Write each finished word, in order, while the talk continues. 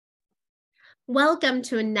Welcome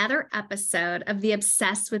to another episode of the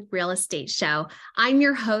Obsessed with Real Estate show. I'm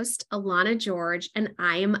your host, Alana George, and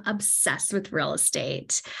I am obsessed with real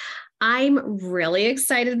estate. I'm really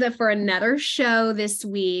excited for another show this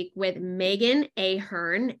week with Megan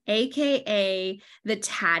Ahern, aka the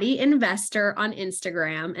Tatty Investor on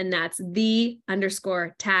Instagram, and that's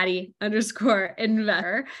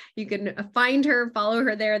 _Tatty_Investor. You can find her, follow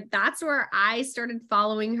her there. That's where I started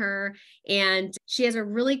following her, and she has a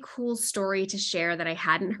really cool story to share that I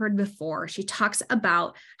hadn't heard before. She talks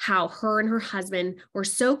about how her and her husband were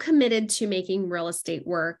so committed to making real estate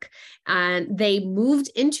work, and they moved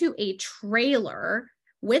into a trailer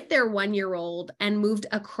with their 1-year-old and moved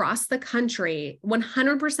across the country,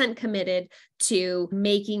 100% committed to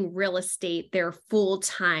making real estate their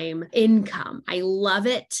full-time income. I love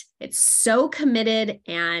it. It's so committed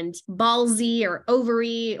and ballsy or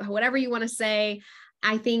ovary, whatever you want to say.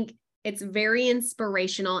 I think it's very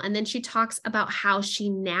inspirational. And then she talks about how she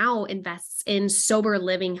now invests in sober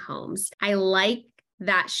living homes. I like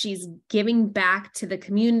that she's giving back to the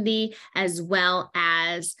community as well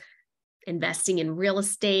as investing in real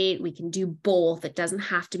estate. We can do both. It doesn't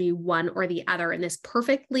have to be one or the other. And this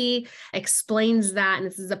perfectly explains that. And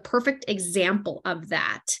this is a perfect example of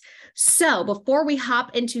that. So before we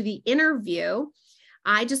hop into the interview,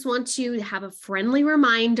 I just want to have a friendly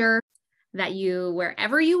reminder that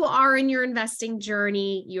wherever you are in your investing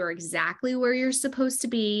journey, you're exactly where you're supposed to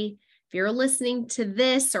be. If you're listening to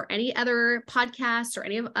this or any other podcast or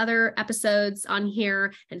any of other episodes on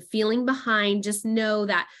here and feeling behind, just know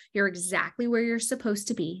that you're exactly where you're supposed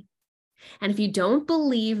to be. And if you don't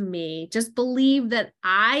believe me, just believe that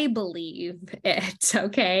I believe it,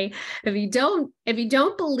 okay? If you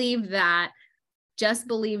don't believe that, just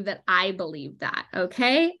believe that I believe that,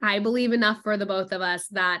 okay? I believe enough for the both of us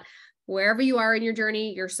that wherever you are in your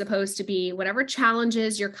journey, you're supposed to be. Whatever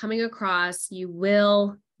challenges you're coming across, you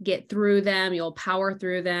will get through them. You'll power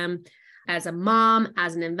through them as a mom,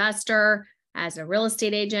 as an investor, as a real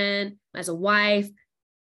estate agent, as a wife.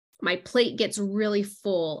 My plate gets really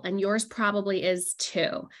full, and yours probably is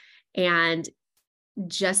too. And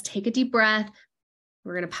just take a deep breath.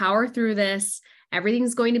 We're going to power through this.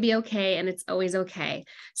 Everything's going to be okay, and it's always okay.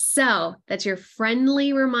 So that's your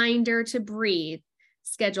friendly reminder to breathe.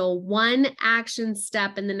 Schedule one action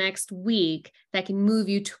step in the next week that can move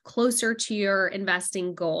you closer to your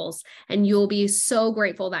investing goals, and you'll be so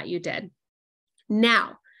grateful that you did.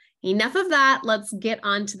 Now, enough of that. Let's get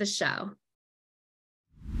on to the show.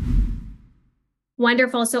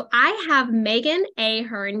 Wonderful. So I have Megan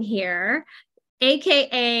Ahern here,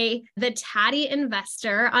 aka the Tatty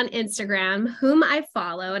Investor on Instagram, whom I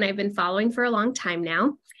follow, and I've been following for a long time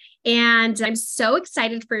now. And I'm so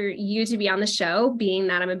excited for you to be on the show, being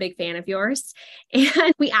that I'm a big fan of yours.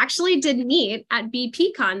 And we actually did meet at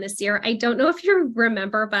BPCon this year. I don't know if you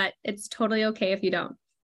remember, but it's totally okay if you don't.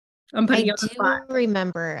 I'm putting you on the spot. I do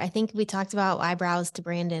remember. I think we talked about eyebrows to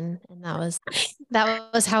Brandon, and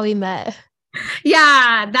that was how we met.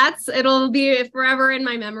 Yeah, it'll be forever in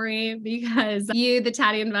my memory because you, the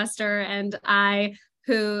Tatty Investor, and I,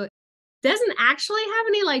 who doesn't actually have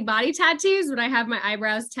any body tattoos, but I have my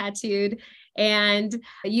eyebrows tattooed. And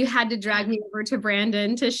you had to drag me over to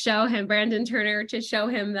Brandon Turner, to show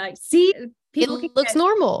him see, people it looks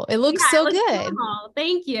normal. It looks so good. Normal.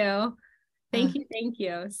 Thank you. Thank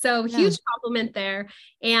you. So huge compliment there.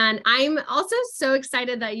 And I'm also so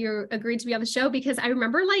excited that you agreed to be on the show, because I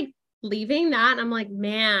remember leaving that and I'm like,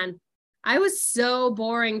 man, I was so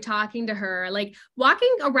boring talking to her,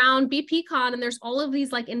 walking around BPCon, and there's all of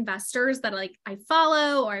these investors that I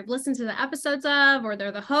follow or I've listened to the episodes of, or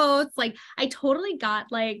they're the hosts. I totally got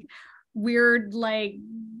weird,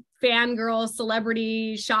 fangirl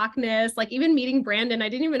celebrity shockness. Even meeting Brandon, I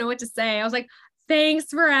didn't even know what to say. I was like, thanks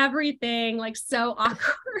for everything. So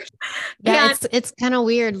awkward. Yeah, it's kind of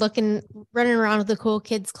weird running around with the cool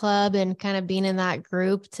kids club and kind of being in that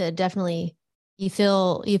group to definitely. You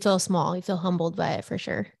feel small. You feel humbled by it for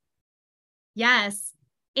sure. Yes.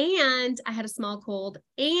 And I had a small cold,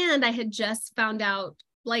 and I had just found out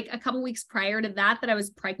a couple weeks prior to that I was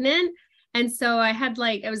pregnant. And so I had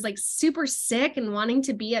I was super sick and wanting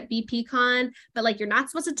to be at BPCon, but you're not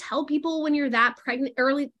supposed to tell people when you're that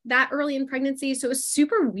early in pregnancy. So it was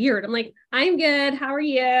super weird. I'm like, I'm good. How are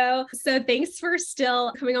you? So thanks for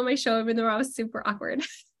still coming on my show, even though I was super awkward.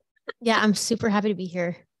 Yeah, I'm super happy to be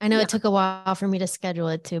here. I know it took a while for me to schedule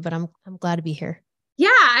it too, but I'm glad to be here. Yeah,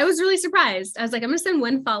 I was really surprised. I was like, I'm going to send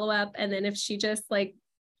one follow-up, and then if she just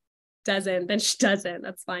doesn't, then she doesn't.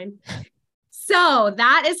 That's fine. So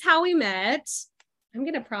that is how we met. I'm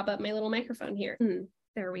going to prop up my little microphone here.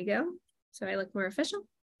 There we go. So I look more official.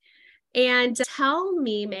 And tell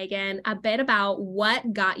me, Megan, a bit about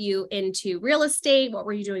what got you into real estate. What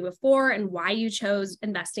were you doing before and why you chose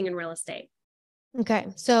investing in real estate? Okay.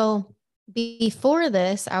 So before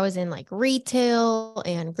this, I was in like retail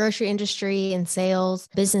and grocery industry and sales,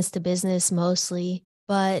 business to business mostly,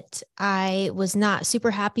 but I was not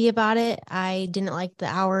super happy about it. I didn't like the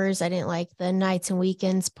hours. I didn't like the nights and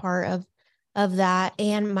weekends part of that.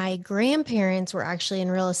 And my grandparents were actually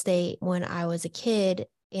in real estate when I was a kid,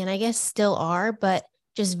 and I guess still are, but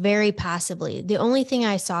just very passively. The only thing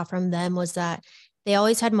I saw from them was that they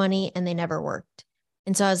always had money and they never worked.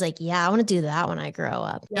 And so I was like, yeah, I want to do that when I grow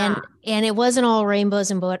up. Yeah. And it wasn't all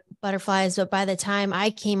rainbows and butterflies, but by the time I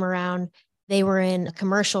came around, they were in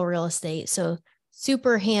commercial real estate. So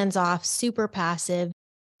super hands off, super passive.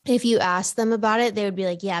 If you ask them about it, they would be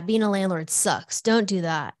like, yeah, being a landlord sucks. Don't do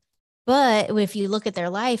that. But if you look at their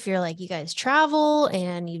life, you're like, you guys travel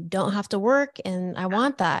and you don't have to work. And I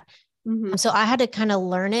want that. Mm-hmm. So I had to kind of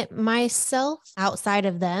learn it myself outside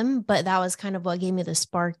of them, but that was kind of what gave me the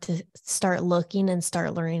spark to start looking and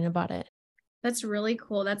start learning about it. That's really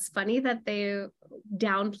cool. That's funny that they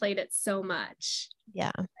downplayed it so much.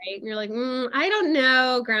 Yeah. Right. And you're like, I don't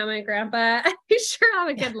know, grandma and grandpa. You sure have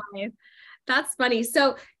a good life. That's funny.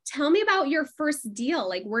 So tell me about your first deal.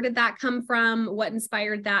 Like, where did that come from? What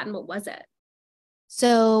inspired that? And what was it?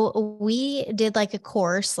 So we did like a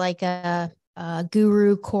course, like a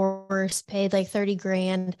guru course, paid like 30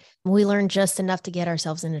 grand. We learned just enough to get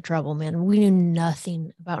ourselves into trouble, man. We knew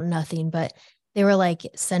nothing about nothing, but they were like,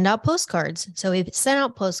 send out postcards. So we sent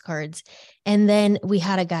out postcards. And then we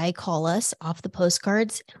had a guy call us off the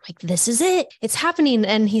postcards. And I'm like, this is it. It's happening.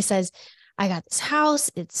 And he says, I got this house.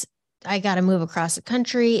 I got to move across the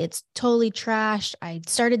country. It's totally trashed. I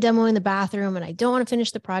started demoing the bathroom and I don't want to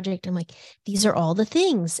finish the project. I'm like, these are all the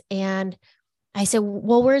things. And I said,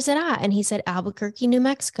 well, where's it at? And he said, Albuquerque, New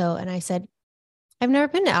Mexico. And I said, I've never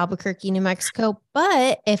been to Albuquerque, New Mexico,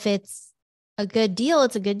 but if it's a good deal,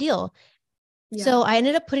 it's a good deal. Yeah. So I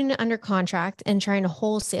ended up putting it under contract and trying to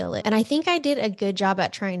wholesale it. And I think I did a good job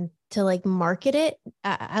at trying to like market it,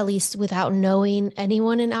 at least without knowing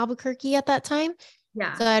anyone in Albuquerque at that time.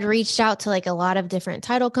 Yeah. So I'd reached out to like a lot of different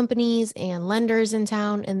title companies and lenders in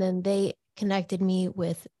town. And then they connected me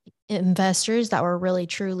with investors that were really,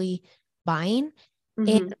 truly buying. Mm-hmm.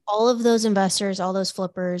 And all of those investors, all those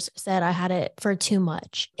flippers said I had it for too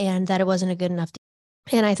much and that it wasn't a good enough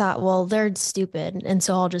deal. And I thought, well, they're stupid. And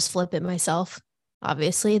so I'll just flip it myself.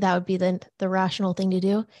 Obviously, that would be the rational thing to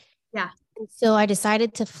do. Yeah. And so I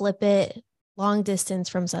decided to flip it long distance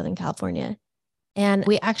from Southern California. And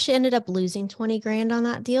we actually ended up losing 20 grand on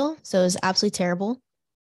that deal. So it was absolutely terrible.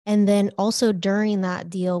 And then also during that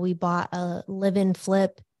deal, we bought a live-in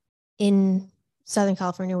flip in Southern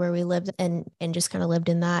California where we lived and just kind of lived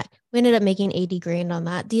in that. We ended up making 80 grand on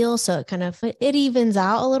that deal. So it evens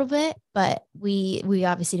out a little bit, but we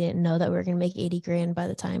obviously didn't know that we were going to make 80 grand by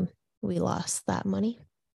the time we lost that money.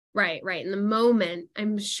 Right. In the moment,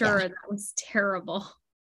 I'm sure that was terrible.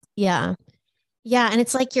 Yeah. Yeah. And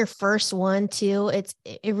it's like your first one too.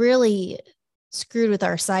 It really screwed with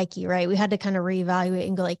our psyche, right? We had to kind of reevaluate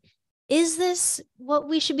and go like, is this what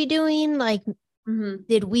we should be doing? Like,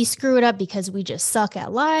 did we screw it up because we just suck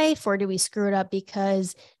at life? Or did we screw it up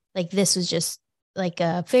because like this was just like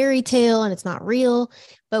a fairy tale and it's not real?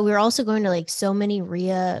 But we were also going to like so many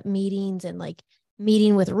RIA meetings and like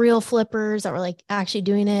meeting with real flippers that were like actually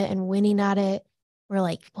doing it and winning at it. We're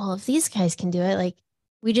like, well, if these guys can do it, like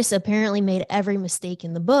we just apparently made every mistake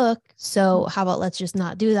in the book. So how about let's just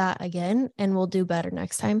not do that again and we'll do better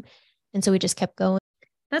next time. And so we just kept going.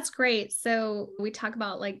 That's great. So we talk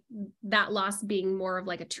about like that loss being more of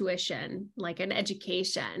like a tuition, like an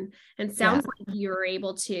education, and sounds like you were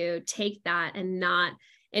able to take that and not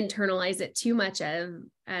internalize it too much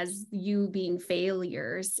as you being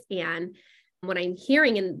failures. And what I'm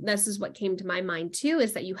hearing, and this is what came to my mind too,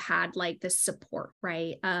 is that you had like this support,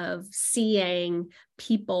 right? Of seeing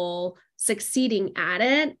people succeeding at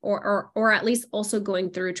it or at least also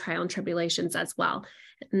going through trial and tribulations as well.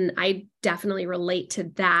 And I definitely relate to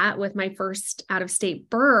that with my first out of state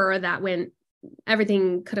burr, that when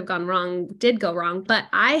everything could have gone wrong, did go wrong. But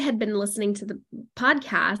I had been listening to the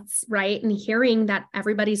podcasts, right? And hearing that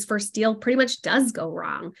everybody's first deal pretty much does go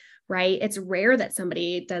wrong, right? It's rare that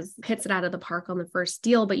somebody hits it out of the park on the first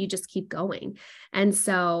deal, but you just keep going. And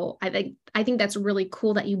so I think that's really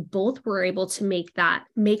cool that you both were able to make that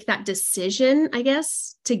decision, I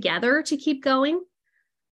guess, together to keep going.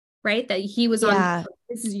 Right. That he was on,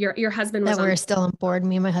 this is your husband was that we're still on board,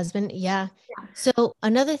 me and my husband. Yeah. So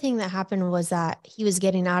another thing that happened was that he was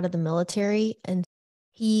getting out of the military and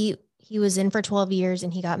he he was in for 12 years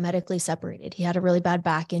and he got medically separated. He had a really bad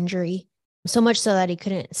back injury, so much so that he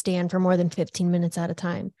couldn't stand for more than 15 minutes at a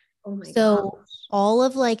time. Oh my So gosh. all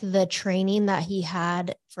of like the training that he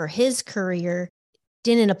had for his career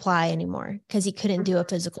didn't apply anymore because he couldn't do a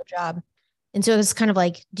physical job. And so it was kind of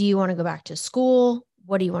like, do you want to go back to school?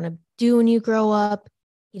 What do you want to do when you grow up?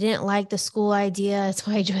 He didn't like the school idea. That's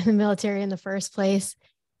why he joined the military in the first place.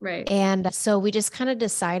 Right. And so we just kind of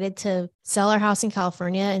decided to sell our house in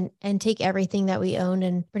California and take everything that we owned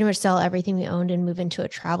and pretty much sell everything we owned and move into a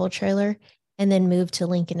travel trailer and then move to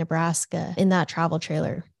Lincoln, Nebraska in that travel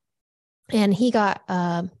trailer. And he got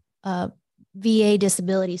a VA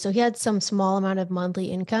disability. So he had some small amount of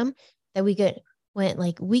monthly income that we could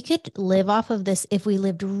live off of this if we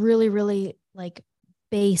lived really, really like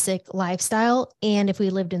basic lifestyle and if we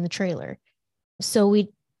lived in the trailer. So we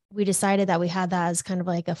decided that we had that as kind of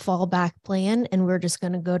like a fallback plan, and we're just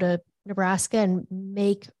going to go to Nebraska and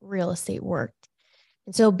make real estate work.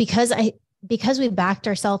 And so because we backed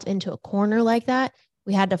ourselves into a corner like that,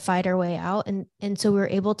 we had to fight our way out. And so we were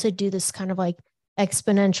able to do this kind of like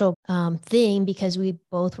exponential thing because we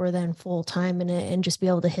both were then full time in it and just be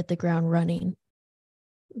able to hit the ground running.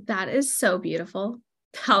 That is so beautiful.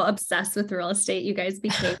 How obsessed with real estate you guys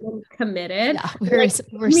became and committed. Yeah,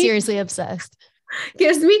 we're seriously obsessed.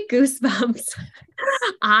 Gives me goosebumps.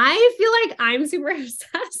 I feel like I'm super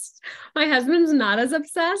obsessed. My husband's not as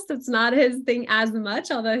obsessed. It's not his thing as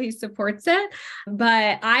much, although he supports it.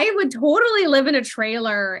 But I would totally live in a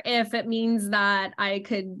trailer if it means that I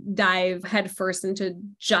could dive headfirst into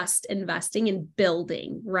just investing and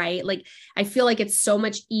building, right? Like, I feel like it's so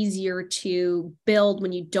much easier to build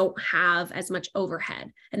when you don't have as much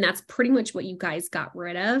overhead. And that's pretty much what you guys got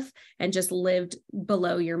rid of and just lived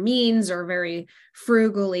below your means or very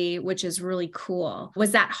frugally, which is really cool.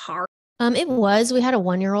 Was that hard? It was. We had a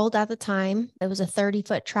 1-year-old at the time. It was a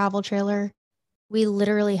 30-foot travel trailer. We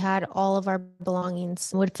literally had all of our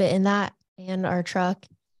belongings would fit in that and our truck.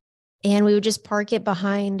 And we would just park it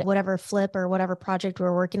behind whatever flip or whatever project we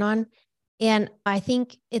were working on. And I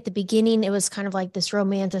think at the beginning, it was kind of like this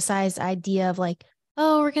romanticized idea of like,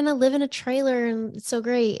 oh, we're going to live in a trailer and it's so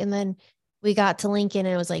great. And then we got to Lincoln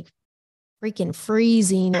and it was like freaking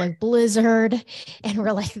freezing, like blizzard. And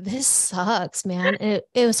we're like, this sucks, man. And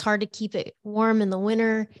it was hard to keep it warm in the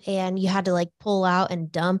winter. And you had to like pull out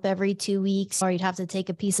and dump every 2 weeks, or you'd have to take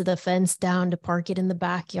a piece of the fence down to park it in the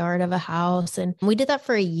backyard of a house. And we did that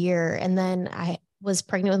for a year. And then I was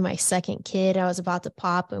pregnant with my second kid. I was about to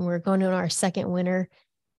pop and we were going to our second winter.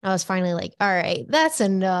 I was finally like, all right, that's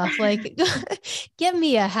enough. Like, give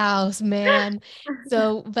me a house, man.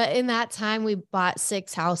 So, but in that time, we bought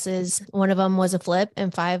 6 houses. One of them was a flip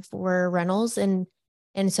and 5 were rentals. And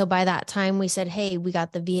so by that time we said, hey, we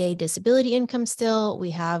got the VA disability income still. We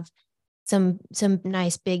have some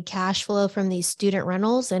nice big cash flow from these student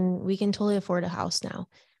rentals and we can totally afford a house now.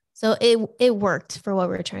 So it worked for what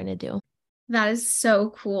we were trying to do. That is so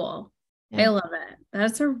cool. Yeah. I love it.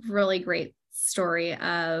 That's a really great story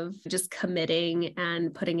of just committing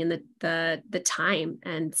and putting in the time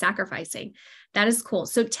and sacrificing. That is cool.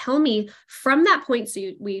 So tell me from that point, so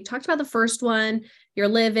we talked about the first one, your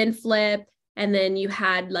live in flip, and then you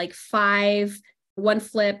had like 1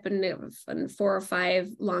 flip and 4 or 5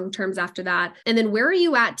 long terms after that. And then where are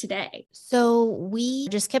you at today? So we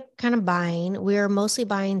just kept kind of buying. We were mostly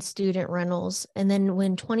buying student rentals. And then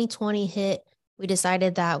when 2020 hit, we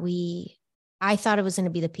decided that I thought it was going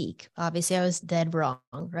to be the peak. Obviously, I was dead wrong,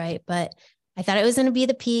 right? But I thought it was going to be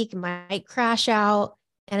the peak, might crash out.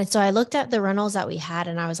 And so I looked at the rentals that we had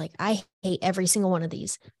and I was like, I hate every single one of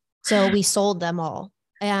these. So we sold them all.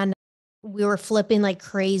 And we were flipping like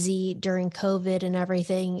crazy during COVID and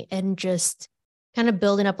everything and just kind of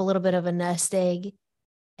building up a little bit of a nest egg.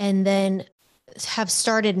 And then have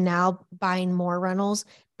started now buying more rentals,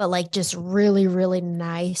 but like just really, really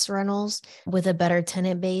nice rentals with a better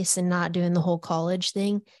tenant base and not doing the whole college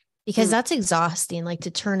thing, because that's exhausting, like to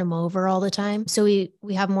turn them over all the time. So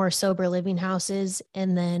we have more sober living houses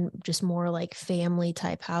and then just more like family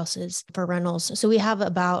type houses for rentals. So we have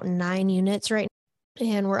about 9 units right now,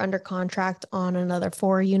 and we're under contract on another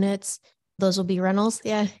 4 units. Those will be rentals.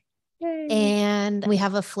 Yeah. Yay. And we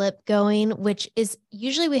have a flip going, which is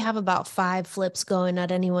usually we have about 5 flips going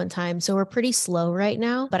at any one time. So we're pretty slow right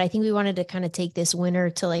now, but I think we wanted to kind of take this winter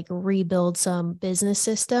to like rebuild some business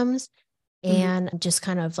systems and just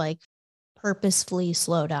kind of like purposefully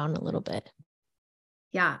slow down a little bit.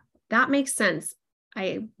 Yeah, that makes sense.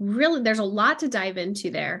 There's a lot to dive into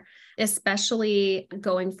there, especially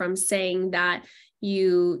going from saying that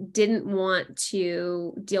you didn't want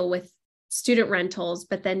to deal with student rentals,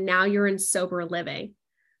 but then now you're in sober living,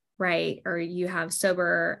 right? Or you have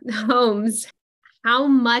sober homes. How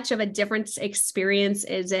much of a different experience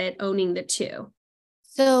is it owning the two?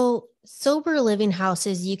 So sober living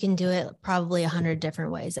houses, you can do it probably 100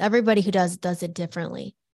 different ways. Everybody who does it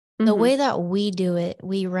differently. The Mm-hmm. way that we do it,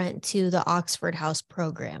 we rent to the Oxford House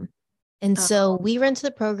program. And so Oh, we rent to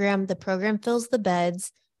the program fills the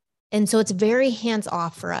beds. And so it's very hands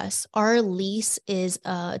off for us. Our lease is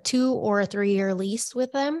a 2 or a 3 year lease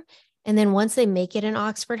with them. And then once they make it an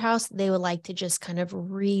Oxford House, they would like to just kind of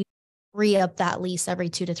re-up that lease every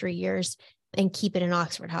 2 to 3 years and keep it in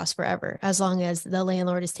Oxford House forever, as long as the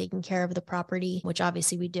landlord is taking care of the property, which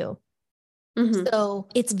obviously we do. mm-hmm. So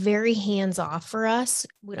it's very hands off for us.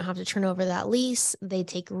 We don't have to turn over that lease. They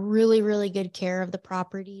take really, really good care of the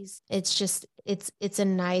properties. It's just, it's a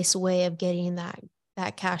nice way of getting that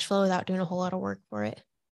cash flow without doing a whole lot of work for it.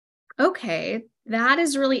 Okay. That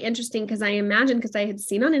is really interesting because I imagine because I had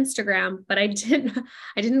seen on Instagram, but I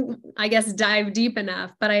guess dive deep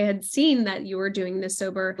enough, but I had seen that you were doing the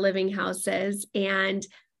sober living houses. And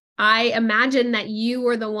I imagine that you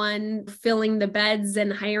were the one filling the beds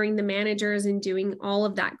and hiring the managers and doing all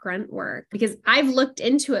of that grunt work because I've looked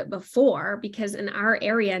into it before because in our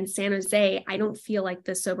area in San Jose, I don't feel like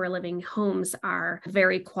the sober living homes are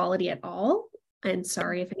very quality at all. And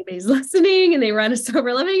sorry if anybody's listening and they run a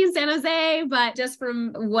sober living in San Jose, but just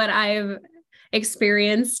from what I've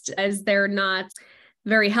experienced as they're not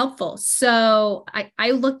very helpful. So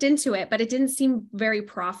I looked into it, but it didn't seem very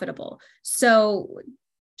profitable. So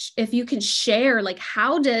if you can share, like,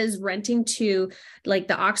 how does renting to like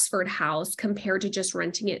the Oxford House compare to just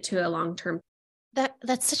renting it to a long-term?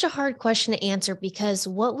 That's such a hard question to answer because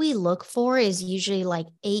what we look for is usually like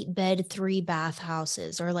 8 bed, 3 bath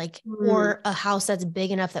houses or a house that's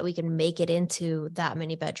big enough that we can make it into that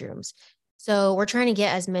many bedrooms. So we're trying to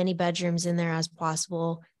get as many bedrooms in there as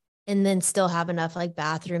possible and then still have enough like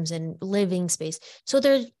bathrooms and living space. So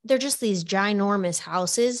they're just these ginormous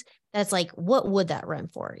houses that's like, what would that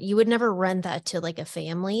rent for? You would never rent that to like a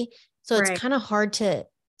family. So it's Right. kind of hard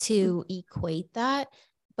to equate that,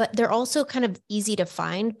 but they're also kind of easy to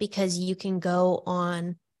find because you can go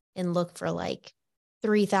on and look for like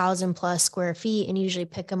 3,000 plus square feet and usually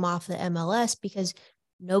pick them off the MLS because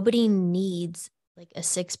nobody needs like a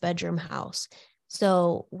 6 bedroom house.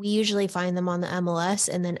 So we usually find them on the MLS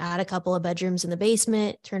and then add a couple of bedrooms in the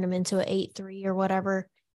basement, turn them into an 8-3 or whatever,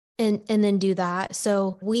 and then do that.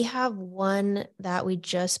 So we have one that we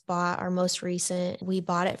just bought, our most recent. We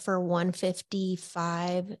bought it for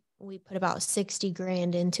 155. We put about 60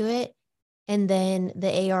 grand into it. And then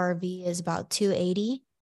the ARV is about 280.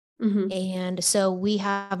 Mm-hmm. And so we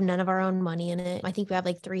have none of our own money in it. I think we have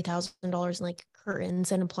like $3,000 in like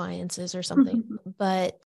curtains and appliances or something,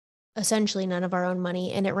 but essentially none of our own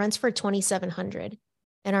money. And it rents for 2,700.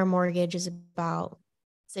 And our mortgage is about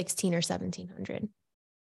 16 or 1,700.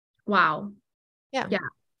 Wow. Yeah, Yeah.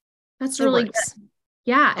 That's it really good. works.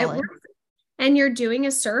 Yeah, it Solid. works. And you're doing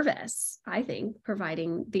a service, I think,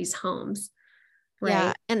 providing these homes,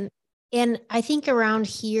 Yeah. right? And I think around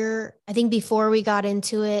here, I think before we got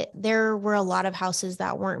into it, there were a lot of houses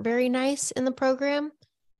that weren't very nice in the program.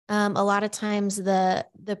 A lot of times the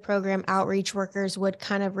program outreach workers would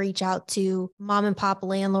kind of reach out to mom and pop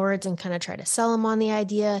landlords and kind of try to sell them on the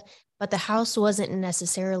idea, but the house wasn't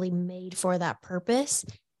necessarily made for that purpose.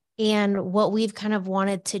 And what we've kind of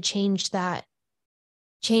wanted to change that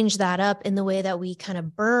up in the way that we kind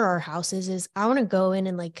of burr our houses is I want to go in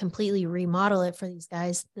and like completely remodel it for these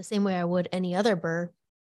guys the same way I would any other burr.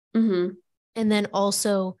 Mm-hmm. And then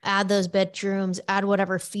also add those bedrooms, add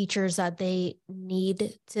whatever features that they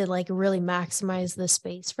need to like really maximize the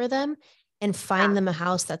space for them and Yeah. find them a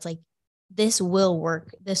house that's like, this will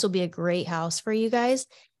work. This will be a great house for you guys.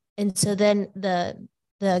 And so then the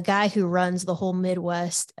guy who runs the whole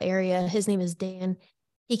Midwest area, his name is Dan.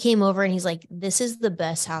 He came over and he's like, this is the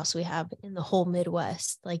best house we have in the whole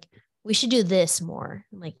Midwest. Like, we should do this more.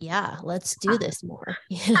 I'm like, yeah, let's do this more.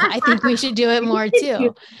 I think we should do it more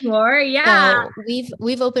too. More, yeah. So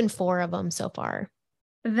we've opened 4 of them so far.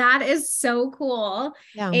 That is so cool.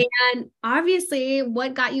 Yeah. And obviously,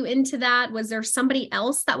 what got you into that? Was there somebody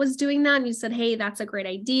else that was doing that and you said, hey, that's a great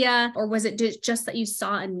idea? Or was it just that you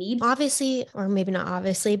saw a need? Obviously, or maybe not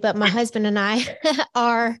obviously, but my husband and I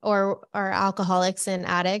are alcoholics and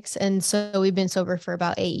addicts. And so we've been sober for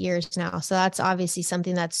about 8 years now. So that's obviously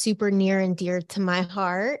something that's super near and dear to my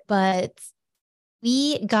heart. But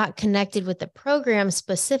we got connected with the program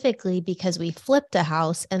specifically because we flipped a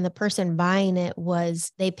house and the person buying it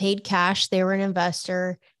they paid cash. They were an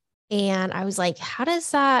investor. And I was like, how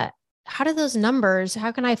do those numbers,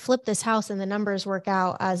 how can I flip this house and the numbers work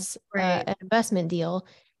out as Right. an investment deal?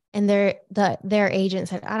 And their agent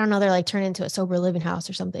said, I don't know, they're like turned into a sober living house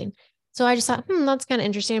or something. So I just thought, that's kind of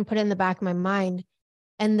interesting, and put it in the back of my mind.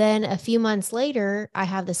 And then a few months later, I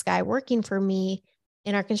have this guy working for me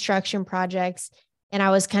in our construction projects. And I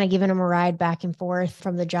was kind of giving him a ride back and forth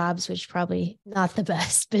from the jobs, which probably not the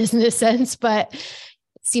best business sense, but it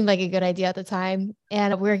seemed like a good idea at the time.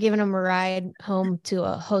 And we were giving him a ride home to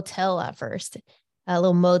a hotel at first, a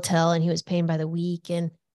little motel, and he was paying by the week.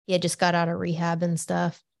 And he had just got out of rehab and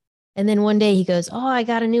stuff. And then one day he goes, oh, I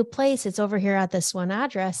got a new place. It's over here at this one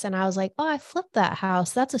address. And I was like, oh, I flipped that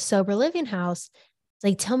house. That's a sober living house. It's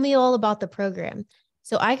like, tell me all about the program.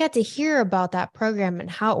 So I got to hear about that program and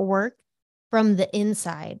how it worked from the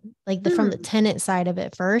inside, like from the tenant side of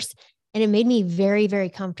it first. And it made me very, very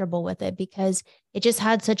comfortable with it because it just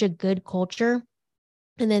had such a good culture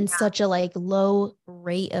and then such a like low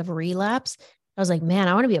rate of relapse. I was like, man,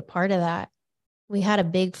 I want to be a part of that. We had a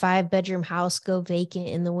big 5-bedroom house go vacant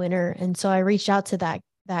in the winter. And so I reached out to that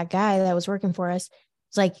guy that was working for us.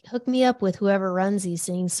 It's like, hook me up with whoever runs these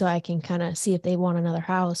things so I can kind of see if they want another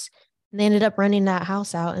house. And they ended up renting that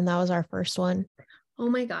house out. And that was our first one. Oh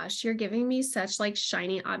my gosh, you're giving me such like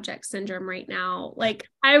shiny object syndrome right now. Like,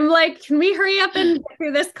 I'm like, can we hurry up and get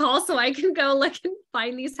through this call so I can go look and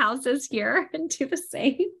find these houses here and do the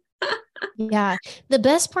same? Yeah. The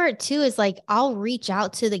best part too is like, I'll reach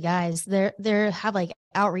out to the guys. They're have like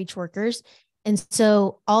outreach workers. And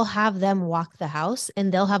so I'll have them walk the house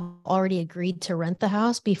and they'll have already agreed to rent the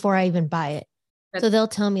house before I even buy it. So they'll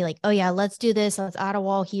tell me like, oh yeah, let's do this. Let's add a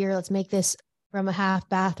wall here. Let's make this from a half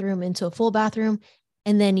bathroom into a full bathroom.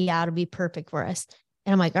 And then, yeah, it'll be perfect for us.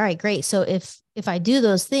 And I'm like, all right, great. So if I do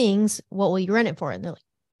those things, what will you rent it for? And they're like,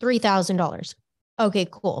 $3,000. Okay,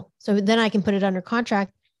 cool. So then I can put it under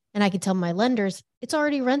contract and I can tell my lenders it's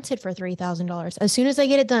already rented for $3,000. As soon as I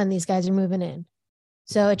get it done, these guys are moving in.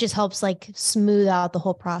 So it just helps like smooth out the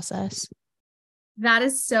whole process. That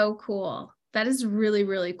is so cool. That is really,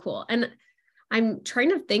 really cool. And I'm trying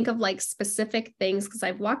to think of like specific things because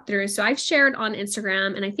I've walked through. So I've shared on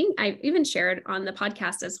Instagram, and I think I've even shared on the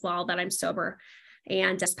podcast as well that I'm sober.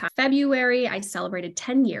 And this past February, I celebrated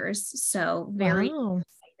 10 years. So very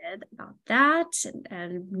excited about that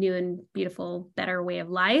and new and beautiful, better way of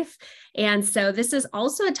life. And so this is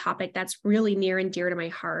also a topic that's really near and dear to my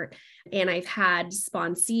heart. And I've had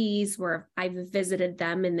sponsees where I've visited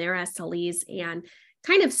them in their SLEs and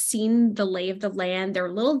kind of seen the lay of the land. They're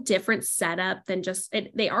a little different setup than just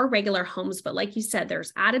it. They are regular homes, but like you said,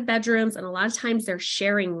 there's added bedrooms and a lot of times they're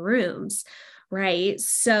sharing rooms, right?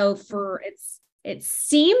 So it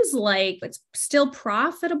seems like it's still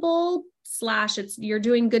profitable / you're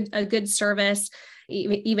doing a good service.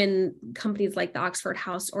 Even companies like the Oxford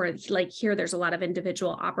House or like here, there's a lot of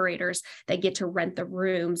individual operators that get to rent the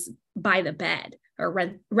rooms by the bed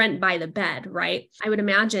or rent by the bed, right? I would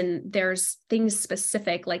imagine there's things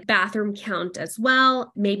specific like bathroom count as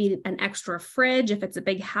well, maybe an extra fridge if it's a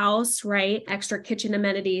big house, right? Extra kitchen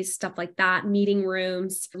amenities, stuff like that, meeting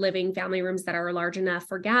rooms, living family rooms that are large enough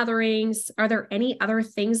for gatherings. Are there any other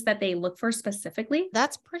things that they look for specifically?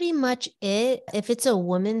 That's pretty much it. If it's a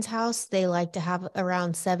woman's house, they like to have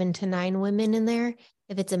around 7 to 9 women in there.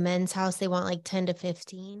 If it's a men's house, they want like 10 to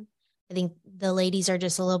 15. I think the ladies are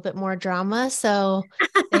just a little bit more drama. So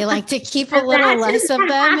they like to keep a little less of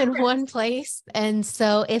them in one place. And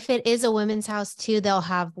so if it is a women's house too, they'll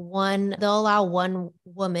allow one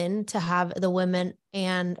woman to have the women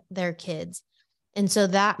and their kids. And so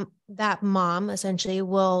that mom essentially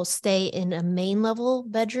will stay in a main level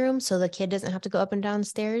bedroom. So the kid doesn't have to go up and down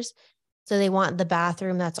stairs. So they want the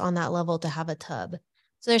bathroom that's on that level to have a tub.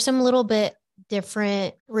 So there's some little bit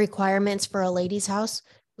different requirements for a lady's house.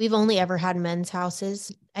 We've only ever had men's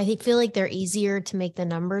houses. I feel like they're easier to make the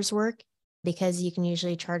numbers work because you can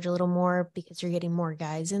usually charge a little more because you're getting more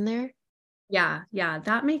guys in there. Yeah,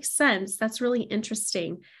 that makes sense. That's really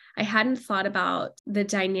interesting. I hadn't thought about the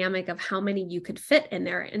dynamic of how many you could fit in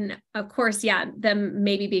there. And of course, yeah, them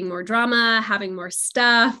maybe being more drama, having more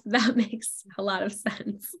stuff, that makes a lot of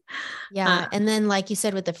sense. Yeah. And then like you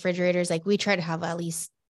said, with the refrigerators, like we try to have at least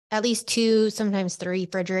 2, sometimes 3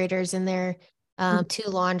 refrigerators in there, 2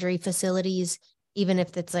 laundry facilities, even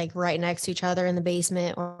if it's like right next to each other in the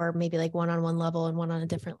basement or maybe like one on one level and one on a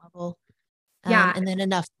different level. Yeah. And then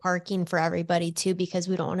enough parking for everybody too, because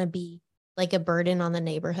we don't want to be like a burden on the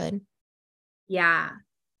neighborhood. Yeah.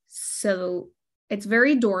 So it's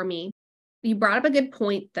very dormy. You brought up a good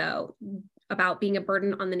point though, about being a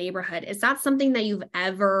burden on the neighborhood. Is that something that you've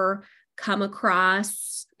ever come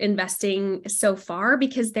across investing so far?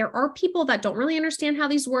 Because there are people that don't really understand how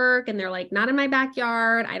these work and they're like, not in my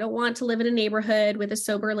backyard. I don't want to live in a neighborhood with a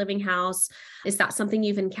sober living house. Is that something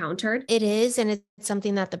you've encountered? It is, and it's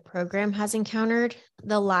something that the program has encountered.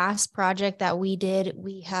 The last project that we did,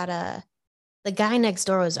 the guy next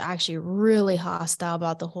door was actually really hostile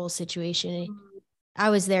about the whole situation. I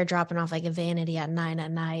was there dropping off like a vanity at 9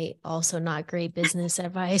 at night. Also not great business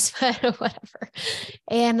advice, but whatever.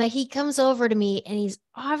 And he comes over to me and he's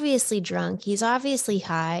obviously drunk. He's obviously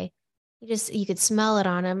high. You could smell it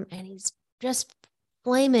on him. And he's just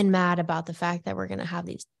flaming mad about the fact that we're going to have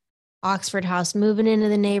these Oxford House moving into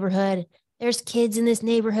the neighborhood. There's kids in this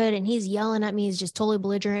neighborhood and he's yelling at me. He's just totally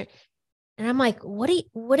belligerent. And I'm like,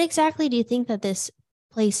 what exactly do you think that this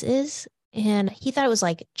place is? And he thought it was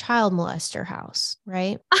like child molester house,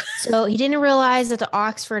 right? So he didn't realize that the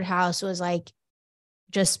Oxford House was like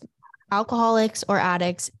just alcoholics or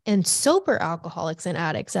addicts and sober alcoholics and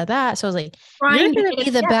addicts at that. So I was like, you're going to be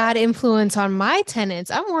the bad influence on my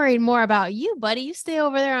tenants. I'm worried more about you, buddy. You stay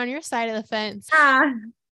over there on your side of the fence.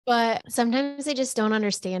 But sometimes they just don't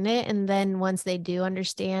understand it. And then once they do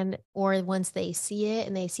understand, or once they see it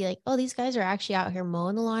and they see like, oh, these guys are actually out here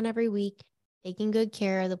mowing the lawn every week, taking good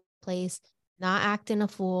care of the place, not acting a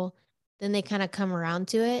fool, then they kind of come around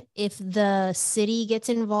to it. If the city gets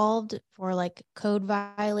involved for like code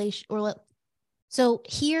violation so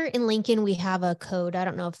here in Lincoln, we have a code. I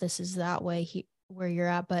don't know if this is that way where you're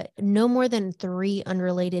at, but no more than 3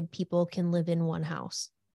 unrelated people can live in one house.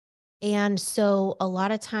 And so a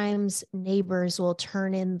lot of times neighbors will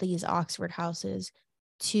turn in these Oxford houses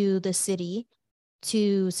to the city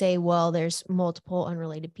to say, well, there's multiple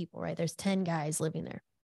unrelated people, right? There's 10 guys living there.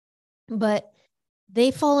 But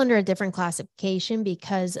they fall under a different classification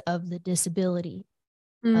because of the disability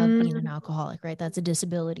of being an alcoholic, right? That's a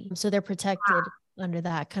disability. So they're protected under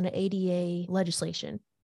that kind of ADA legislation.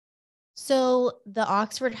 So the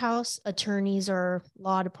Oxford House attorneys or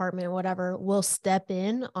law department, whatever, will step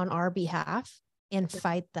in on our behalf and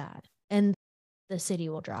fight that. And the city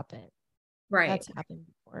will drop it. Right. That's happened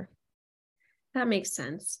before. That makes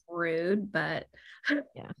sense. Rude, but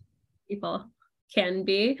yeah, people can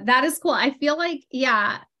be. That is cool. I feel like,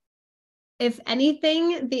 yeah, if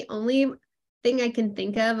anything, the only thing I can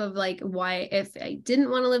think of like why, if I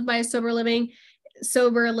didn't want to live by a sober living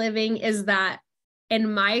is that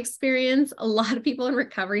in my experience, a lot of people in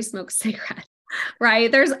recovery smoke cigarettes, right?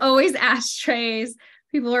 There's always ashtrays.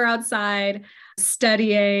 People are outside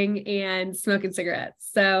studying and smoking cigarettes.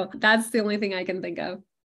 So that's the only thing I can think of.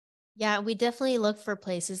 Yeah, we definitely look for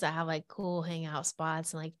places that have like cool hangout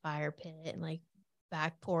spots and like fire pit and like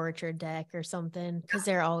back porch or deck or something, because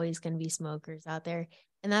there are always going to be smokers out there.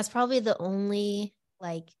 And that's probably the only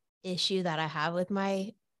like issue that I have with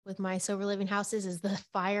my sober living houses is the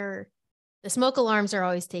smoke alarms are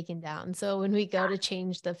always taken down. So when we go to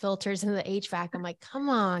change the filters in the HVAC, I'm like, come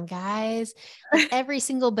on, guys. Like every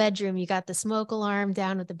single bedroom, you got the smoke alarm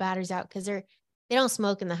down with the batteries out, because they don't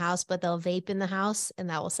smoke in the house, but they'll vape in the house and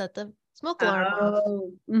that will set the smoke alarm off.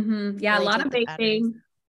 Mm-hmm. Yeah, a lot of vaping.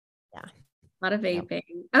 Yeah. A lot of vaping.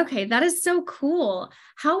 Yep. Okay, that is so cool.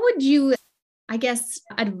 How would you, I guess,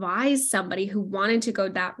 advise somebody who wanted to go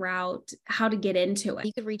that route, how to get into it?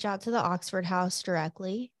 You could reach out to the Oxford House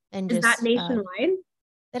directly. And is that nationwide?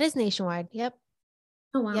 That is nationwide. Yep.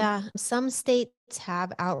 Oh, wow. Yeah. Some states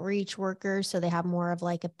have outreach workers, so they have more of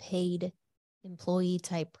like a paid employee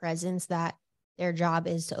type presence that their job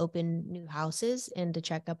is to open new houses and to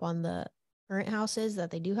check up on the current houses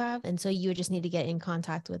that they do have. And so you would just need to get in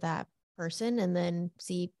contact with that person and then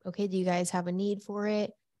see, okay, do you guys have a need for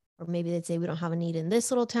it? Or maybe they'd say, we don't have a need in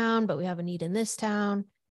this little town, but we have a need in this town.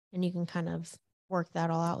 And you can kind of work that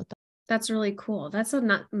all out with them. That's really cool. That's a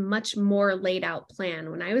not much more laid out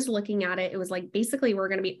plan. When I was looking at it, it was like, basically we're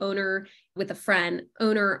going to be owner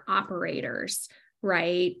operators,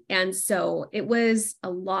 right? And so it was a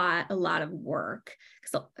lot of work.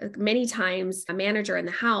 So many times a manager in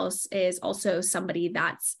the house is also somebody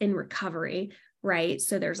that's in recovery, right?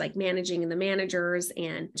 So there's like managing the managers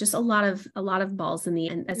and just a lot of balls in the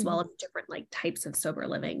end, as well as different like types of sober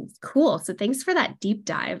living. Cool. So thanks for that deep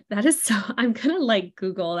dive. That is I'm going to like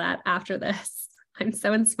Google that after this. I'm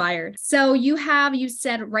so inspired. So you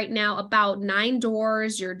said right now about 9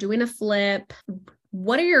 doors, you're doing a flip.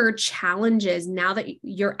 What are your challenges now that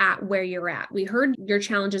you're at where you're at? We heard your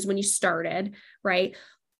challenges when you started, right?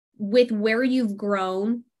 With where you've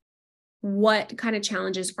grown, what kind of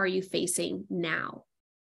challenges are you facing now?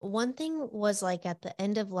 One thing was like at the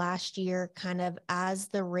end of last year, kind of as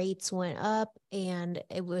the rates went up and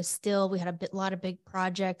it was still, we had lot of big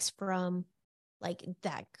projects from like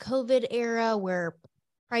that COVID era where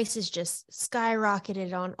prices just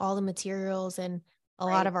skyrocketed on all the materials, and a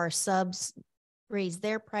lot of our subs raised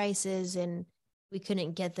their prices, and we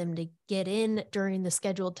couldn't get them to get in during the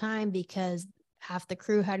scheduled time because half the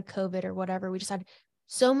crew had COVID or whatever. We just had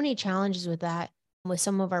so many challenges with that, with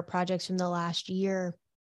some of our projects from the last year.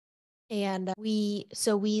 And we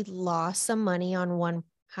lost some money on one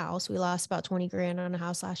house. We lost about 20 grand on a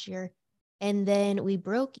house last year. And then we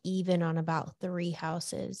broke even on about 3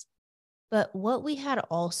 houses. But what we had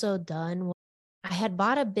also done was, I had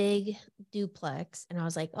bought a big duplex and I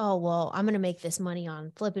was like, oh, well, I'm going to make this money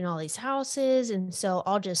on flipping all these houses. And so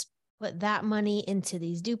I'll just put that money into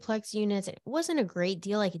these duplex units. It wasn't a great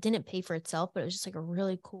deal. Like, it didn't pay for itself, but it was just like a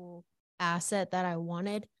really cool asset that I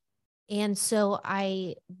wanted. And so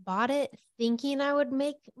I bought it thinking I would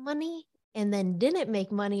make money, and then didn't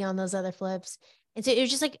make money on those other flips. And so it was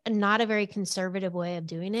just like not a very conservative way of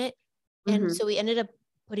doing it. And so we ended up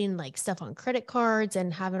putting like stuff on credit cards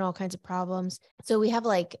and having all kinds of problems. So we have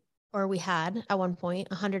we had at one point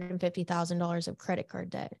 $150,000 of credit card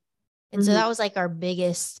debt. And so that was like our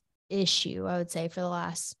biggest issue, I would say, for the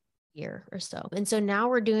last year or so. And so now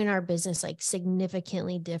we're doing our business like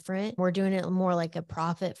significantly different. We're doing it more like a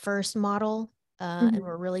profit first model. And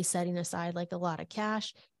we're really setting aside like a lot of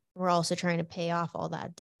cash. We're also trying to pay off all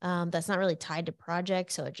that. That's not really tied to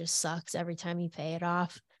projects. So it just sucks every time you pay it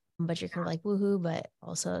off, but you're kind of like, woohoo, but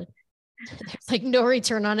also there's like no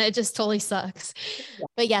return on it. It just totally sucks.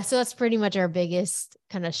 But yeah, so that's pretty much our biggest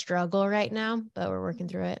kind of struggle right now, but we're working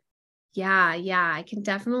through it. Yeah, I can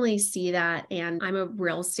definitely see that. And I'm a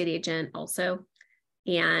real estate agent also,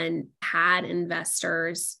 and had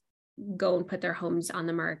investors go and put their homes on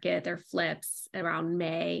the market, their flips around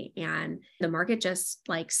May, and the market just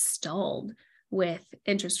like stalled with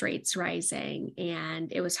interest rates rising,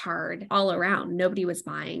 and it was hard all around. Nobody was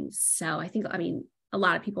buying. So I mean, a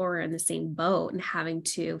lot of people were in the same boat, and having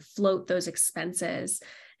to float those expenses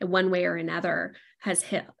in one way or another has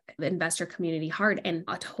hit the investor community hard. And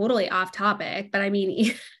totally off topic, but I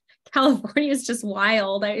mean, California is just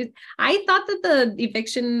wild. I thought that the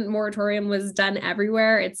eviction moratorium was done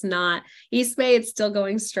everywhere. It's not. East Bay, it's still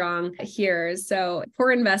going strong here. So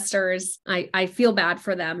poor investors, I feel bad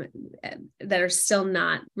for them that are still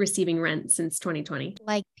not receiving rent since 2020.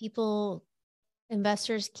 Like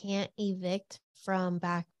investors can't evict from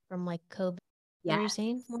like COVID. Yeah. You're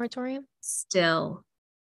saying moratorium? Still.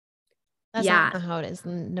 That's not how it is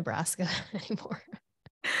in Nebraska anymore.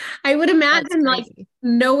 I would imagine like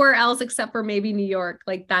nowhere else except for maybe New York.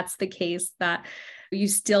 Like that's the case, that you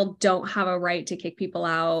still don't have a right to kick people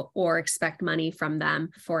out or expect money from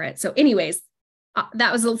them for it. So anyways,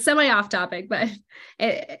 that was a semi off topic, but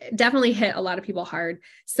it definitely hit a lot of people hard.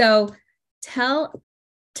 So tell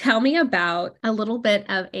me about a little bit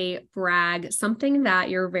of a brag, something that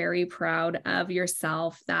you're very proud of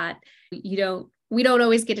yourself, that we don't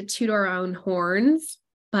always get to toot our own horns,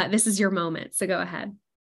 but this is your moment. So go ahead.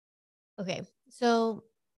 Okay. So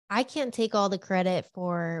I can't take all the credit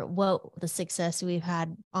for the success we've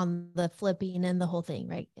had on the flipping and the whole thing,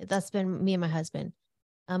 right? That's been me and my husband.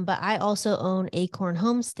 But I also own Ahern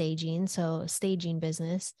Home Staging, so staging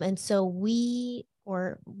business. And so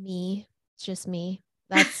it's just me.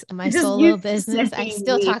 That's my solo business. I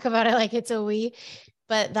still talk about it like it's a we,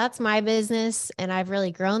 but that's my business. And I've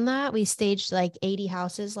really grown that. We staged like 80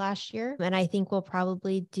 houses last year. And I think we'll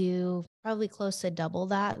probably do close to double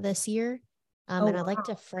that this year. And I'd like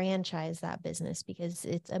to franchise that business because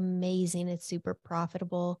it's amazing. It's super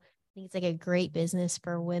profitable. I think it's like a great business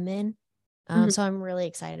for women. So I'm really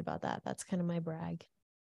excited about that. That's kind of my brag.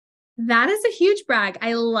 That is a huge brag.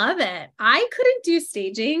 I love it. I couldn't do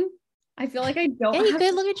staging. I feel like I don't. Yeah, you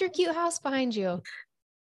could look at your cute house behind you.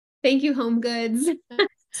 Thank you, Home Goods.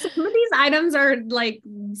 Some of these items are like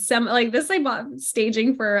this. I bought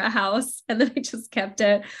staging for a house and then I just kept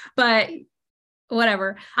it, but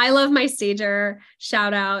whatever. I love my stager.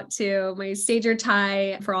 Shout out to my stager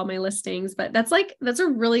Ty for all my listings, but that's a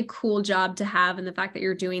really cool job to have. And the fact that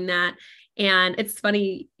you're doing that. And it's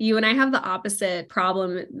funny, you and I have the opposite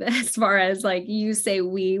problem as far as like you say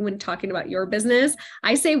we when talking about your business.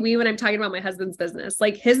 I say we when I'm talking about my husband's business.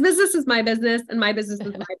 Like his business is my business and my business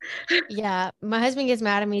is mine. Yeah. My husband gets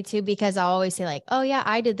mad at me too because I'll always say like, oh yeah,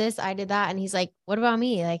 I did this, I did that. And he's like, what about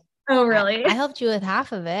me? Like, oh, really? I helped you with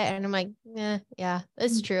half of it. And I'm like, yeah,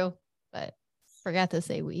 it's true. But forgot to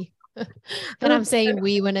say we. And I'm saying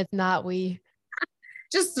we when it's not we.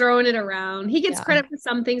 Just throwing it around. He gets credit for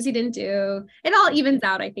some things he didn't do. It all evens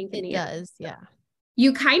out, I think. It does. Yeah.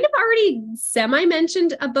 You kind of already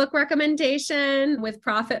semi-mentioned a book recommendation with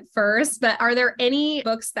Profit First, but are there any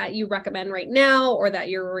books that you recommend right now or that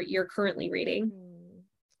you're currently reading?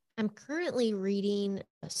 I'm currently reading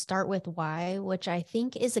Start With Why, which I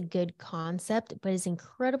think is a good concept, but is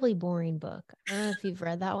incredibly boring book. I don't know if you've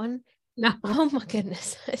read that one. No. Oh my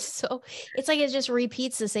goodness. So it's like it just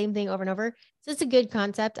repeats the same thing over and over. So it's a good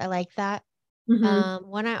concept. I like that. Mm-hmm.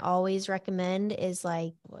 One I always recommend is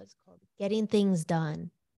like what's called Getting Things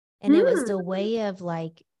Done. And it was the Hmm. way of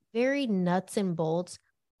like very nuts and bolts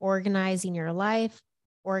organizing your life,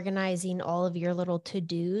 organizing all of your little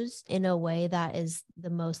to-dos in a way that is the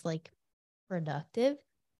most like productive.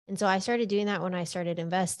 And so I started doing that when I started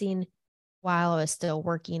investing while I was still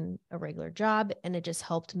working a regular job. And it just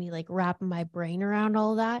helped me like wrap my brain around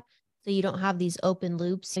all that. So you don't have these open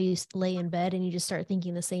loops. So you lay in bed and you just start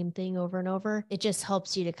thinking the same thing over and over. It just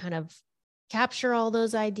helps you to kind of capture all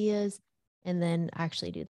those ideas and then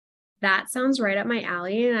actually do. That sounds right up my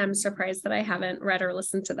alley. And I'm surprised that I haven't read or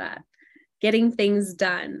listened to that. Getting things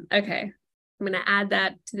done. Okay. I'm going to add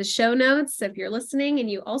that to the show notes. If you're listening and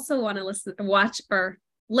you also want to watch or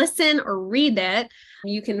listen or read it,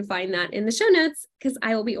 you can find that in the show notes because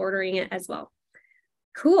I will be ordering it as well.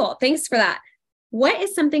 Cool. Thanks for that. What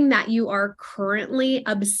is something that you are currently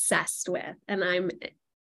obsessed with?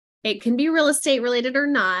 It can be real estate related or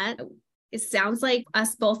not. It sounds like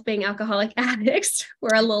us both being alcoholic addicts,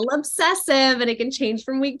 we're a little obsessive and it can change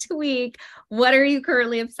from week to week. What are you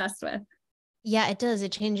currently obsessed with? Yeah, it does.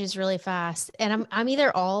 It changes really fast. And I'm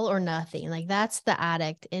either all or nothing. Like that's the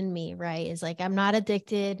addict in me, right? Is like I'm not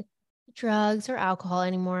addicted to drugs or alcohol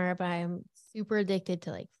anymore, but I'm super addicted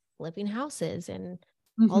to like flipping houses and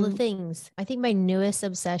all the Mm-hmm. things. I think my newest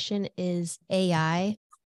obsession is AI.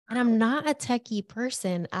 And I'm not a techie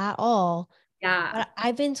person at all, Yeah. but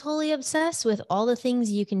I've been totally obsessed with all the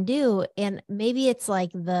things you can do. And maybe it's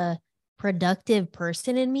like the productive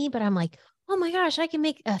person in me, but I'm like, oh my gosh, I can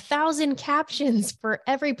make 1,000 captions for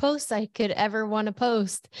every post I could ever want to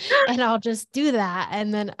post. And I'll just do that.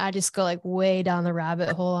 And then I just go like way down the rabbit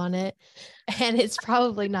hole on it. And it's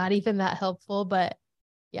probably not even that helpful, but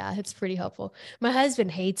yeah, it's pretty helpful. My husband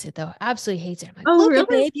hates it though. Absolutely hates it. I'm like, Oh, look at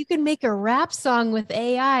really? babe, you can make a rap song with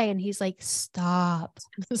AI. And he's like, stop,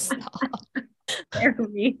 stop. Spare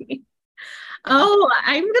me. Yeah. Oh,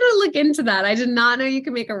 I'm gonna look into that. I did not know you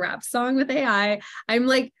can make a rap song with AI. I'm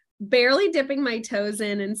like barely dipping my toes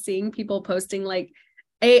in and seeing people posting like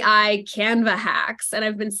AI Canva hacks, and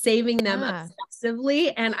I've been saving them Yeah.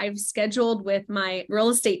 obsessively. And I've scheduled with my real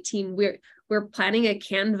estate team. We're planning a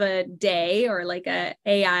Canva day or like a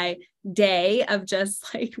AI day of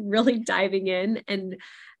just like really diving in and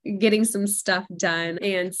getting some stuff done.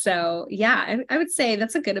 And so, yeah, I would say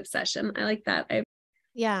that's a good obsession. I like that.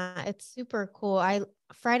 Yeah, it's super cool.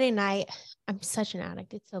 Friday night, I'm such an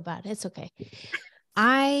addict. It's so bad. It's okay.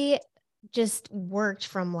 I just worked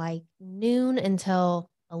from like noon until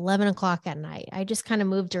 11 o'clock at night. I just kind of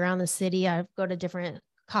moved around the city. I go to different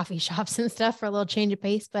coffee shops and stuff for a little change of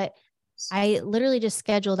pace, but I literally just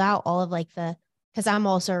scheduled out all of like because I'm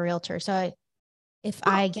also a realtor. So if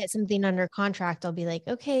Oh, I get something under contract, I'll be like,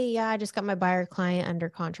 okay, yeah, I just got my buyer client under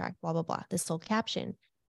contract, blah, blah, blah, this whole caption.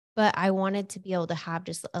 But I wanted to be able to have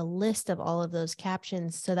just a list of all of those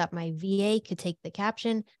captions so that my VA could take the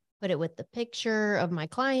caption, put it with the picture of my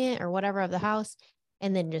client or whatever of the house,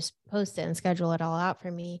 and then just post it and schedule it all out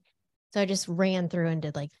for me. So I just ran through and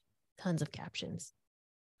did like tons of captions.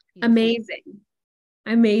 Beautiful. amazing.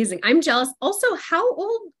 Amazing. I'm jealous. Also, how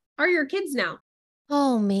old are your kids now?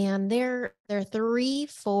 Oh man, they're 3,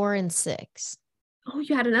 4, and 6. Oh,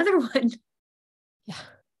 you had another one. Yeah.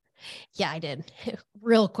 Yeah, I did.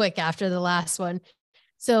 Real quick after the last one.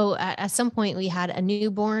 So at some point we had a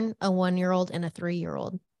newborn, a 1-year-old, and a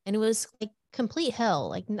 3-year-old. And it was like complete hell.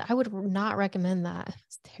 Like I would not recommend that.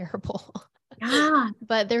 It's terrible. Yeah.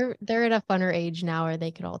 But they're at a funner age now where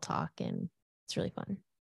they could all talk and it's really fun.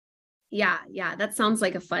 Yeah. Yeah. That sounds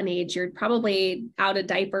like a fun age. You're probably out of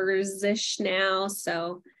diapers ish now.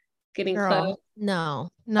 So getting close. Girl, no,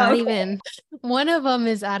 not Okay. even. One of them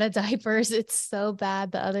is out of diapers. It's so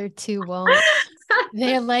bad. The other two won't.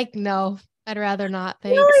 They're like, no, I'd rather not.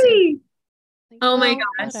 Thanks. Really? Like, Oh my well,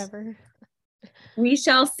 gosh. whatever. We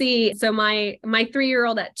shall see. So my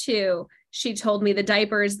 3-year-old at 2, she told me the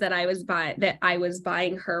diapers that I was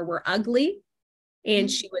buying her were ugly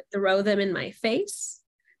and she would throw them in my face.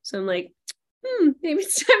 So I'm like, maybe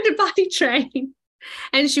it's time to potty train.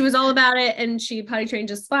 And she was all about it and she potty trained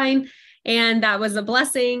just fine. And that was a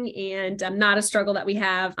blessing and not a struggle that we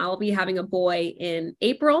have. I'll be having a boy in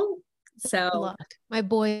April. So Luck. My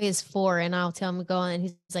boy is 4 and I'll tell him to go on and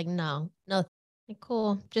he's like, no, no. Like,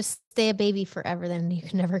 cool. Just stay a baby forever. Then you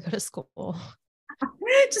can never go to school.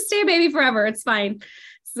 just stay a baby forever. It's fine.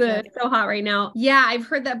 Yep. so hot right now. Yeah, I've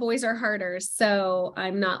heard that boys are harder, so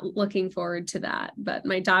I'm not looking forward to that. But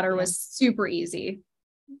my daughter Yeah. was super easy.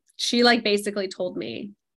 She like basically told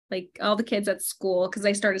me, like all the kids at school, because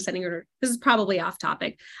I started sending her, this is probably off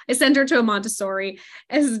topic. I sent her to a Montessori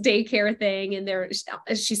as a daycare thing. And there,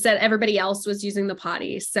 she said everybody else was using the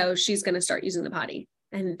potty. So she's going to start using the potty.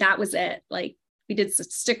 And that was it. Like we did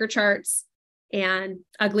sticker charts and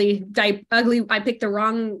ugly, I picked the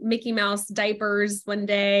wrong Mickey Mouse diapers one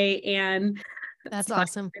day. And That's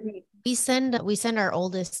awesome. We send our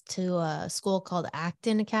oldest to a school called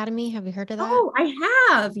Acton Academy. Have you heard of that? Oh, I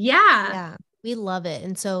have. Yeah. Yeah, we love it.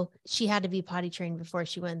 And so she had to be potty trained before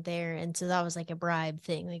she went there. And so that was like a bribe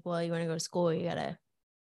thing. Like, well, you want to go to school, you got to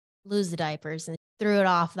lose the diapers, and threw it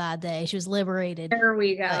off that day. She was liberated. There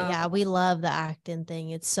we go. But yeah, we love the Acton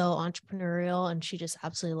thing. It's so entrepreneurial and she just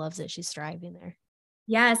absolutely loves it. She's thriving there.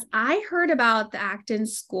 Yes, I heard about the Acton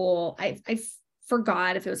school. I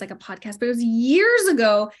forgot if it was like a podcast, but it was years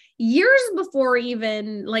ago, years before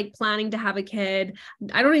even like planning to have a kid.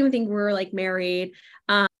 I don't even think we were like married.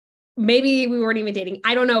 Maybe we weren't even dating.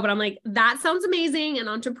 I don't know, but I'm like, that sounds amazing. An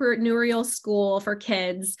entrepreneurial school for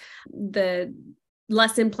kids. The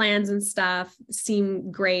lesson plans and stuff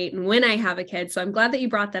seem great. And when I have a kid, so I'm glad that you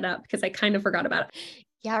brought that up because I kind of forgot about it.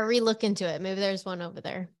 Yeah, re-look into it. Maybe there's one over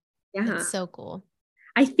there. Yeah. It's so cool.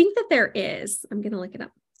 I think that there is. I'm going to look it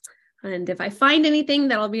up. And if I find anything,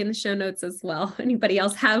 that'll be in the show notes as well. Anybody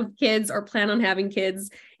else have kids or plan on having kids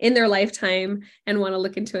in their lifetime and want to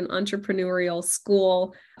look into an entrepreneurial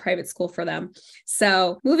school, private school for them.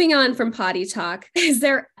 So moving on from potty talk, is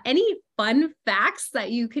there any fun facts that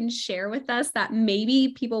you can share with us that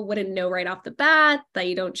maybe people wouldn't know right off the bat, that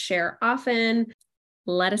you don't share often?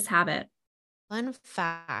 Let us have it. Fun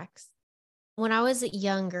facts. When I was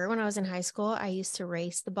younger, when I was in high school, I used to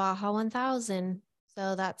race the Baja 1000.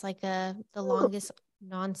 So that's like the longest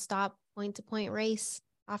nonstop point-to-point race,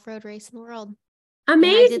 off-road race in the world.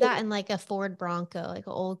 Amazing. And I did that in like a Ford Bronco, like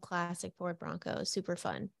an old classic Ford Bronco. Super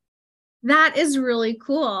fun. That is really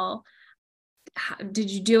cool. Did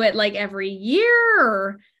you do it like every year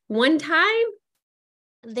or one time?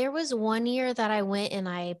 There was one year that I went and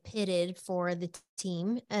I pitted for the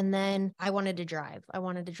team, and then I wanted to drive. And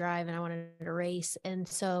I wanted to race. And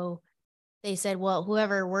so they said, well,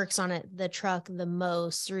 whoever works on the truck the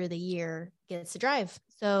most through the year gets to drive.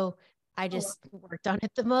 So I just worked on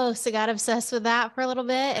it the most. I got obsessed with that for a little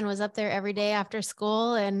bit and was up there every day after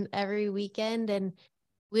school and every weekend. And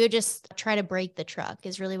we would just try to break the truck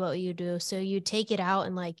is really what you do. So you take it out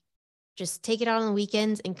and like, just take it out on the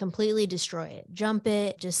weekends and completely destroy it, jump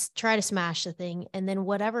it, just try to smash the thing. And then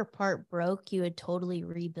whatever part broke, you would totally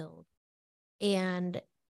rebuild and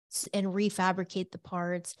refabricate the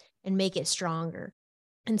parts and make it stronger.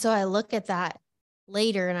 And so I look at that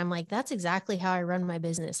later and I'm like, that's exactly how I run my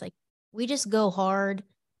business. Like we just go hard.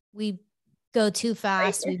 We go too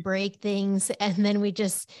fast. We break things and then we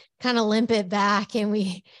just kind of limp it back and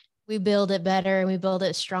we build it better and we build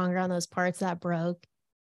it stronger on those parts that broke.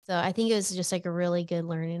 So I think it was just like a really good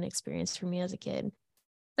learning experience for me as a kid.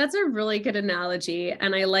 That's a really good analogy.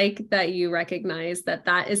 And I like that you recognize that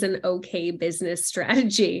that is an okay business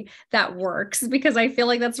strategy that works, because I feel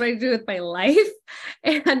like that's what I do with my life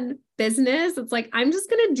and business. It's like, I'm just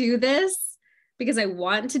going to do this because I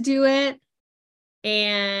want to do it.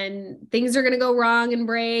 And things are going to go wrong and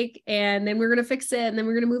break. And then we're going to fix it. And then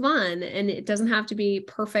we're going to move on. And it doesn't have to be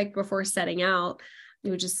perfect before setting out.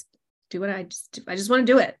 You would just do what I just want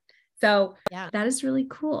to do it. So yeah, that is really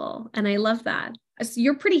cool. And I love that. So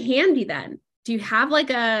you're pretty handy then. Do you have like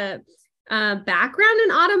a background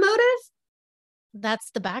in automotive?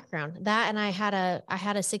 That's the background. That, and I had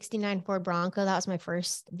a 69 Ford Bronco. That was my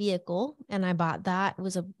first vehicle. And I bought that. It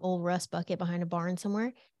was an old rust bucket behind a barn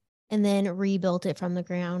somewhere. And then rebuilt it from the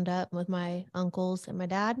ground up with my uncles and my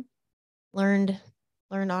dad. Learned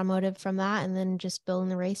automotive from that, and then just building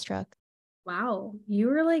the race truck. Wow. You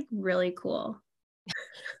were like really cool.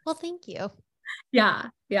 Well, thank you. Yeah.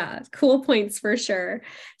 Cool points for sure.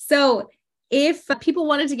 So if people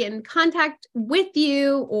wanted to get in contact with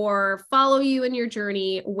you or follow you in your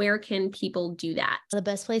journey, where can people do that? The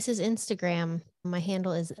best place is Instagram. My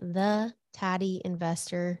handle is the Tatty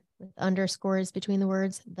Investor with underscores between the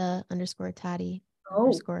words, the underscore Tatty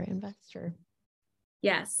underscore investor.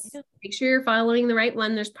 Yes. Make sure you're following the right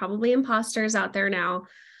one. There's probably imposters out there now.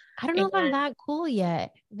 I don't know if I'm that cool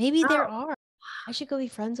yet. Maybe there are. I should go be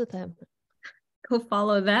friends with them. Go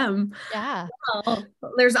follow them. Yeah. Well,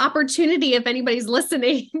 there's opportunity if anybody's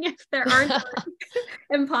listening, if there aren't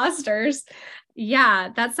imposters. Yeah,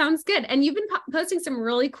 that sounds good. And you've been posting some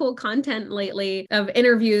really cool content lately of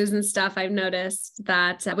interviews and stuff. I've noticed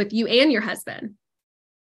that with you and your husband.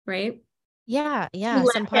 right? Yeah. You Yeah.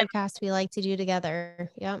 let Some him, podcasts we like to do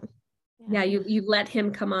together. Yep. yeah, Yeah. you let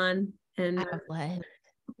him come on I and have let him.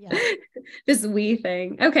 Yeah. this we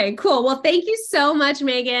thing. Okay, cool. Well, thank you so much,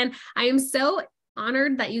 Megan. I am so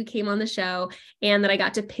honored that you came on the show and that I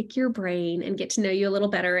got to pick your brain and get to know you a little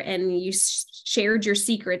better. And you shared your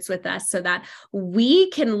secrets with us so that we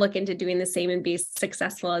can look into doing the same and be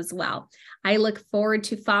successful as well. I look forward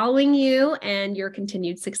to following you and your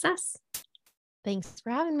continued success. Thanks for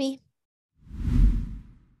having me.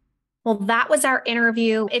 Well, that was our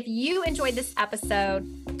interview. If you enjoyed this episode,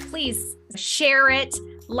 please share it,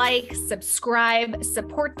 like, subscribe,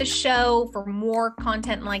 support the show for more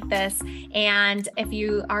content like this. And if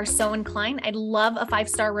you are so inclined, I'd love a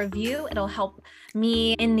 5-star review. It'll help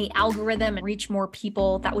me in the algorithm and reach more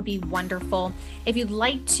people. That would be wonderful. If you'd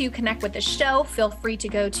like to connect with the show, feel free to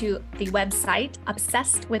go to the website,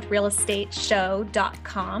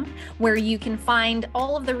 obsessedwithrealestateshow.com, where you can find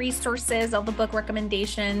all of the resources, all the book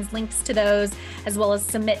recommendations, links to those, as well as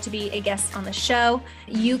submit to be a guest on the show.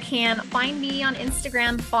 You can find me on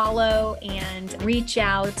Instagram, follow, and reach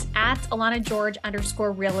out at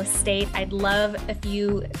AlanaGeorge_real estate. I'd love if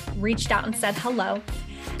you reached out and said hello.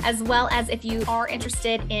 As well as if you are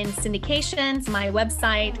interested in syndications, my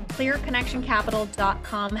website,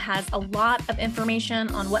 clearconnectioncapital.com, has a lot of information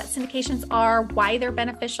on what syndications are, why they're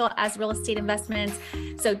beneficial as real estate investments.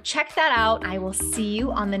 So check that out. I will see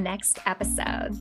you on the next episode.